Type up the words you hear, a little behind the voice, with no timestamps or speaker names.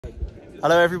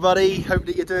Hello everybody, hope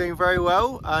that you're doing very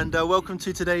well, and welcome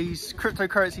to today's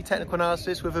cryptocurrency technical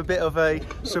analysis with a bit of a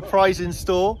surprise in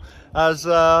store. As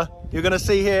you're going to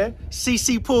see here,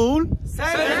 CCPool.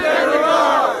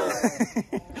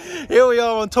 Here we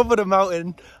are on top of the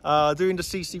mountain doing the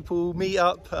CCPool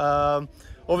meetup.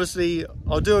 Obviously,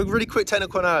 I'll do a really quick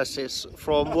technical analysis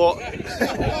from what...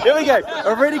 Here we go,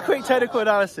 a really quick technical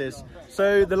analysis.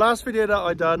 So the last video that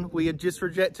I done, we had just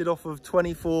rejected off of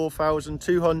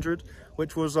 24,200,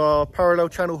 which was our parallel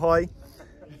channel high.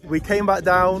 We came back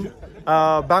down,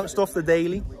 bounced off the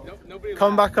daily,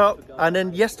 come back up, and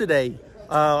then yesterday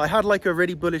I had like a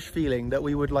really bullish feeling that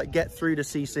we would like get through the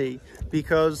CC,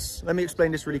 because let me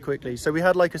explain this really quickly. So we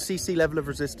had like a CC level of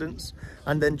resistance,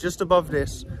 and then just above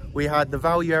this we had the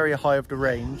value area high of the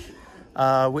range,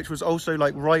 which was also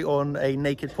like right on a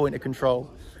naked point of control.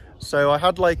 So I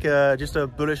had like just a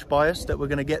bullish bias that we're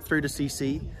going to get through the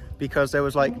CC, because there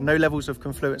was like no levels of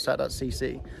confluence at that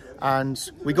CC,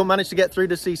 and we managed to get through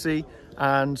the CC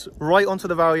and right onto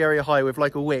the value area high with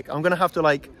like a wick. I'm gonna have to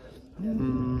like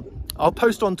I'll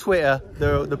post on Twitter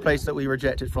the place that we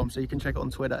rejected from, so you can check it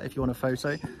on Twitter if you want a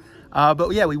photo.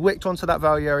 But yeah, we wicked onto that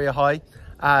value area high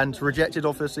and rejected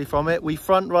obviously from it. We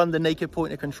front run the naked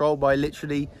point of control by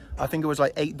literally, I think it was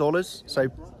like $8. So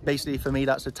basically for me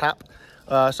that's a tap.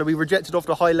 So we rejected off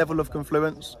the high level of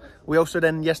confluence. We also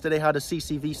then yesterday had a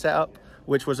CCV setup,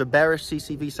 which was a bearish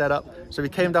CCV setup. So we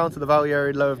came down to the value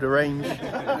area low of the range,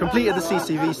 completed the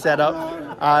CCV setup,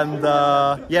 and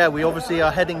yeah, we obviously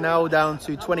are heading now down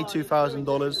to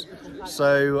 $22,000.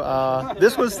 So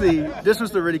this was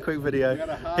the really quick video.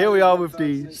 Here we are with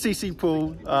the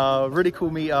CCPool, really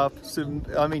cool meetup. So,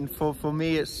 I mean, for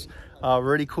me, it's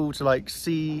really cool to like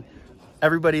see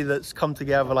everybody that's come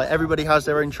together. Like everybody has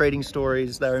their own trading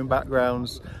stories, their own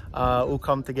backgrounds, all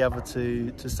come together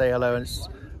to say hello. And it's,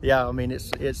 yeah, I mean,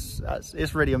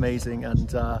 it's really amazing,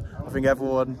 and I think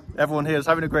everyone here is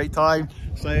having a great time.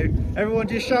 So everyone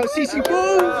just shout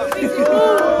CCPool!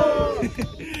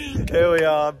 Here we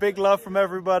are, big love from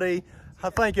everybody.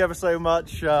 Thank you ever so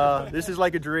much. This is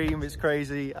like a dream, it's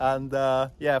crazy, and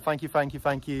yeah, thank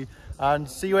you, and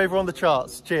see you over on the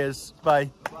charts. Cheers,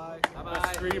 bye. Bye.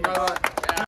 Bye. Bye.